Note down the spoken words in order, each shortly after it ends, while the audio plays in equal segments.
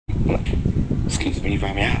Excuse me if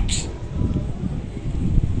I may ask.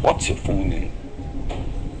 What's your full name?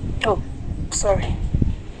 Oh, sorry.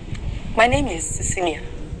 My name is Cecilia.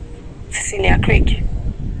 Cecilia Craig.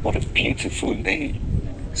 What a beautiful name.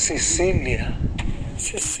 Cecilia.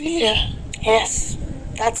 Cecilia? Yes,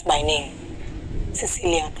 that's my name.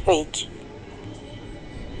 Cecilia Craig.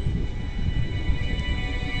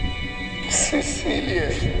 Cecilia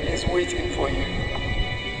is waiting for you.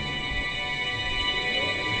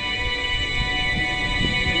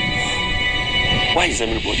 Why is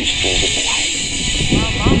everybody so quiet?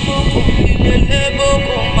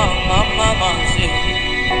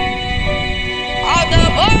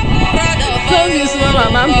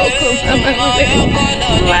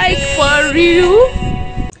 Like for real.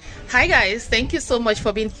 Hi guys, thank you so much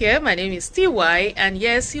for being here. My name is TY and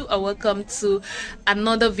yes, you are welcome to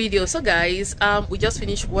another video. So guys, we just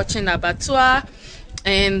finished watching Abattoir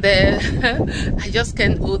and I just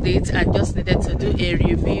can't hold it. I just needed to do a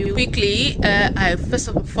review quickly. I first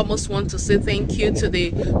and foremost want to say thank you to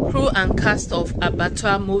the crew and cast of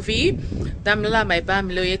Abattoir movie. Damila, my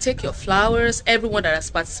Bamiloye, take your flowers. Everyone that has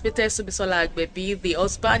participated, Subisola Agbebi, the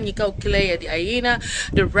husband, Nika Okileye, the hyena,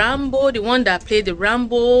 the Rambo, the one that played the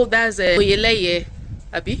Rambo, that's Oyeleye,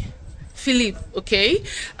 Abi. Philip, okay,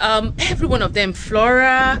 every one of them,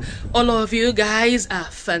 Flora, all of you guys are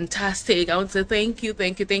fantastic. I want to thank you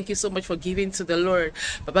so much for giving to the Lord.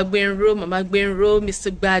 Baba Gbenro, Mama Gbenro,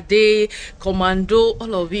 Mr. Bade, Commando,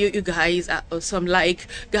 all of you, you guys are awesome. Like,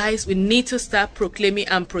 guys, we need to start proclaiming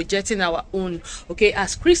and projecting our own, okay?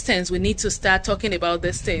 As Christians, we need to start talking about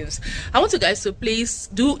these things. I want you guys to please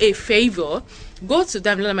do a favor. Go to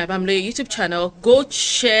Damila My Family YouTube channel, go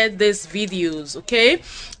share these videos, okay?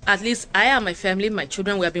 At least I and my family, my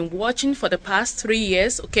children, we have been watching for the past 3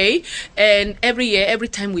 years, okay? And every year, every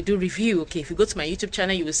time we do review, okay? If you go to my YouTube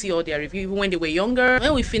channel, you will see all their review, even when they were younger.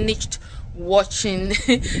 When we finished watching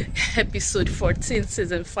episode 14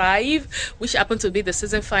 season 5, which happened to be the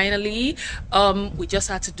season finale, we just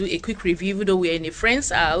had to do a quick review, even though we're in a friend's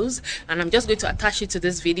house, and I'm just going to attach it to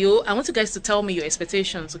this video. I want you guys to tell me your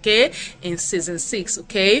expectations, okay, in season 6,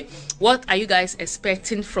 okay? What are you guys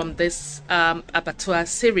expecting from this Abattoir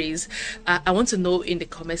series? I want to know in the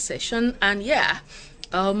comment section. And yeah,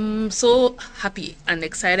 so happy and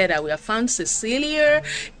excited that we have found Cecilia,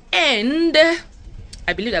 and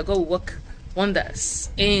I believe that God will work wonders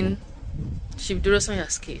in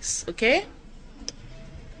Shivdurosonya's case, okay?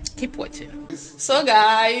 Keep watching. So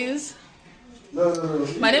guys,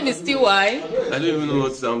 my name is TY. I don't even know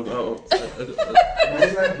what I'm about.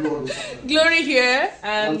 Glory here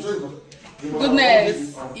and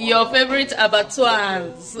goodness, your favorite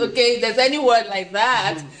abattoirs, okay? There's any word like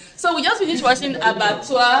that. So we just finished watching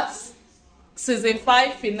Abattoir season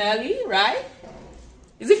 5 finale, right?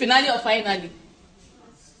 Is it finale or finally?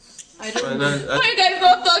 I don't know. Why you guys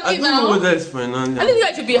not talking now? I don't know whether it's finale. I think you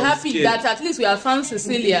guys should be happy that at least we have found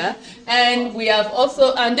Cecilia, and we have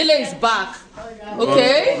also Andele is back.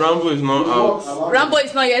 Okay. Rambo is not out. Rambo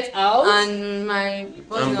is not yet out. And my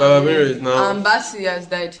Babamiro is now. And Basi has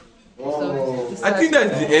died. So I think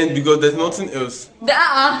that's the end because there's nothing else.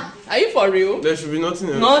 Are you for real? There should be nothing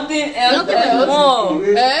else. nothing else.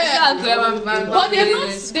 But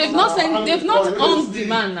they've not on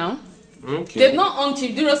demand now. Okay. They've not on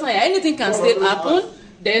Chivdurosanya. Anything can still happen.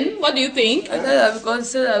 Then what do you think? I said that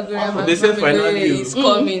because they said finally is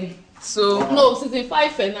coming. So no, season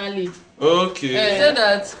 5 finale. Okay. They said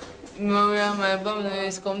that Maria, my family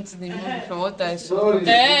is come to the movie from what I saw. I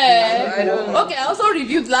don't know. Okay, I also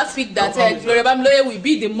reviewed last week that Gloria Bamloye will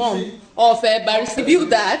be the mom of Barry.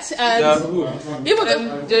 Reviewed that, and even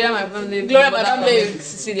Gloria, my family, Gloria Bamloye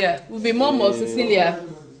Cecilia will be mom of Cecilia.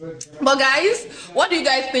 But guys, what do you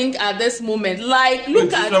guys think at this moment? Like,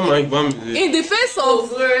 look at in the face of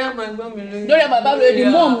Gloria, my family, the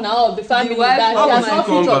mom now of the family, that she has not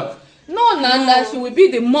future. No, that she will be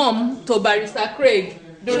the mom to Barrister Craig.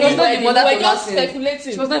 She was not the mother to just Martin.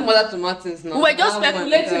 speculating. She was not the mother to Martins now. We're just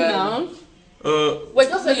speculating now. We're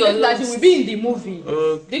just speculating that she will be in the movie.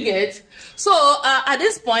 Do you get? So at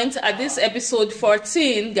this point, at this episode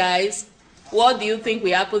 14, guys, what do you think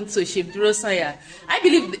will happen to Shivdurosanya? I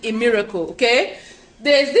believe a miracle, okay?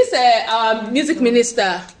 There's this music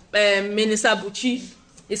minister, Minister Buchi.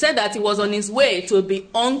 He said that he was on his way to be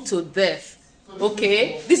unto death,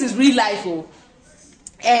 okay? This is real life, oh.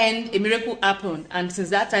 And a miracle happened, and since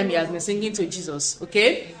that time he has been singing to Jesus,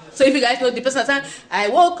 okay? So if you guys know the person that said, I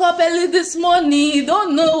woke up early this morning,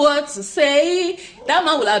 don't know what to say, that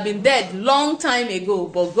man would have been dead long time ago,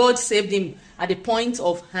 but God saved him at the point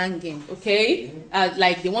of hanging, okay?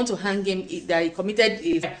 Like they want to hang him, that he committed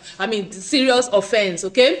a, serious offense,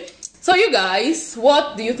 okay? So you guys,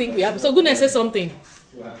 what do you think we happen? So goodness says something.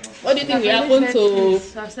 What do you think we happen to?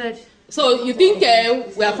 I said. So you think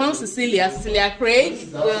we have found Cecilia Craig?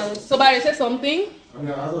 So Barry said something.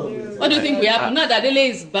 What do you think we happen? Now that Adele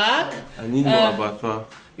is back. I need more Abattoir.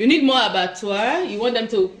 You need more Abattoir. You want them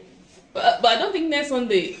to, but I don't think next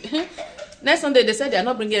Sunday. Next Sunday, they said they are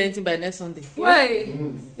not bringing anything by next Sunday. Why?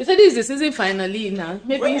 They said this is the season finally now.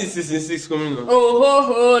 Maybe. When is season 6 coming on?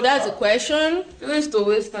 Oh, that's a question. You used to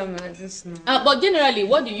waste time like this now. But generally,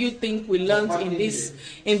 what do you think we learned in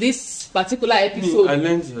this particular episode? I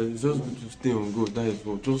learned that it's just good to stay on God. That is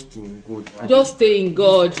what. Just stay on God. Just stay in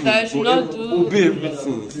God. I should not do. Obey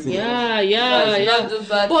everything. Yeah. Do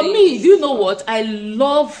bad But things. me, do you know what? I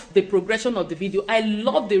love the progression of the video. I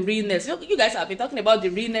love the realness. You guys have been talking about the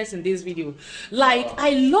realness in this video. Like,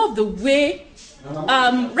 I love the way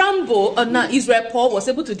Rambo Israel Paul was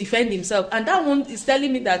able to defend himself, and that one is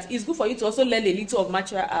telling me that it's good for you to also learn a little of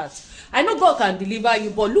martial arts. I know God can deliver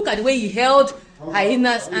you, but look at the way he held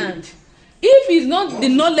Hyena's hand. If it's not the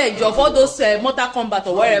knowledge of all those Mortal Kombat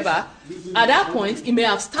or whatever, at that point he may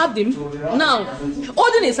have stabbed him. Now,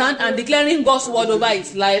 holding his hand and declaring God's word over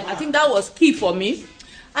his life, I think that was key for me.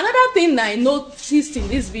 Another thing that I noticed in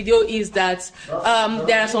this video is that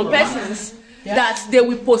there are some persons that they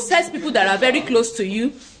will possess people that are very close to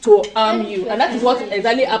you to harm you, and that is what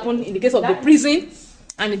exactly happened in the case of the prison,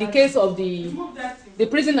 and in the case of the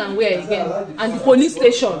prison and where again, and the police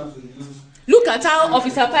station. Look at how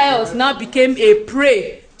Officer Piles now became a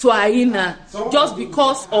prey to hyena just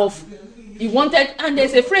because of he wanted, and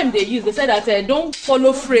there's a frame they use. They said that don't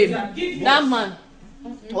follow frame. That man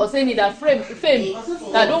was saying that frame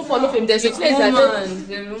that don't follow frame. There's a place that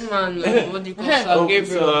the woman, what do you call her?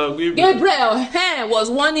 Gabriel was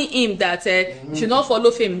warning him that should not follow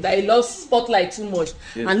him, that he loves spotlight too much.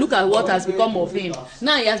 Yes. And look at what has become of him.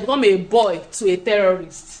 Now he has become a boy to a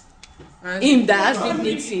terrorist. Him that has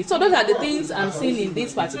dignity. So those are the things I'm seeing in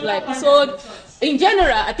this particular episode. In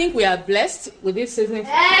general, I think we are blessed with this season. But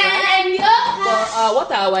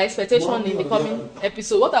what are our expectations in the coming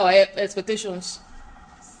episode? What are our expectations?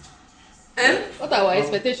 What are our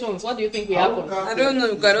expectations? What do you think will happen? I don't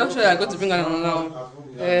know. I'm not sure I'm going to bring another one.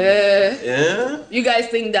 You guys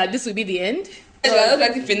think that this will be the end? I look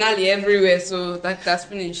like the finale everywhere, so that's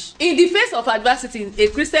finished. In the face of adversity, a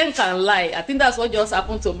Christian can lie. I think that's what just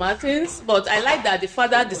happened to Martins. But I like that the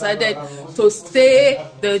father decided to say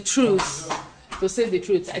the truth. To say the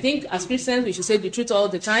truth. I think as Christians, we should say the truth all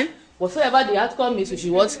the time. Whatever the outcome is, we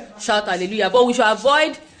should what? Shout hallelujah. But we should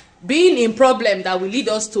avoid being in problem that will lead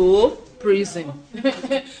us to prison.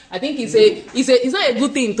 I think it's not a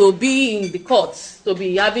good thing to be in the courts, to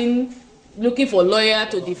be looking for a lawyer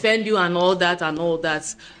to defend you and all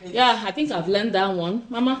that. Yeah, I think I've learned that one.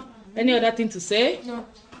 Mama, any other thing to say?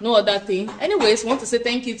 No other thing. Anyways, I want to say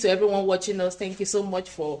thank you to everyone watching us. Thank you so much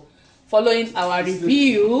for following our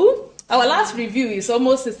review. Our last review is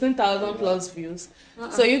almost 16,000 plus views.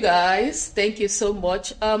 So you guys, thank you so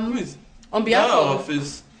much. On behalf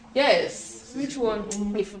of yes. Which one?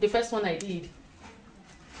 The first one I did.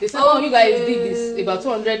 The second one you guys did is about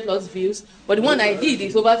 200 plus views, but the one I did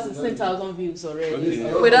is over 16,000 views already.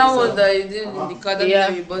 Okay. With that one that you did in the car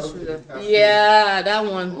that you bought through that. Yeah, that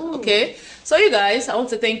one. Ooh. Okay. So you guys, I want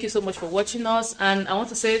to thank you so much for watching us, and I want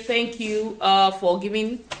to say thank you for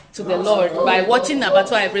giving to the Lord by watching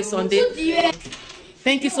Abattoir every Sunday.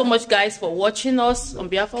 Thank you so much, guys, for watching us. On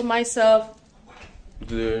behalf of myself,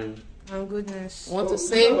 oh goodness, I want to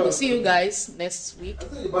say we'll see you guys next week.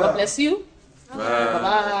 God bless you.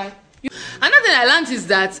 Bye. Another thing I learned is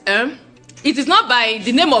that it is not by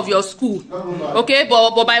the name of your school, okay,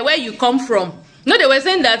 but by where you come from. No, they were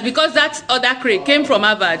saying that because that other crate came from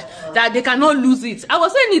Harvard, that they cannot lose it. I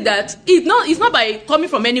was saying that it's not by coming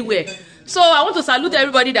from anywhere. So I want to salute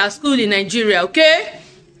everybody that's school in Nigeria, okay?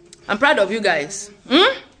 I'm proud of you guys.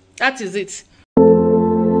 That is it.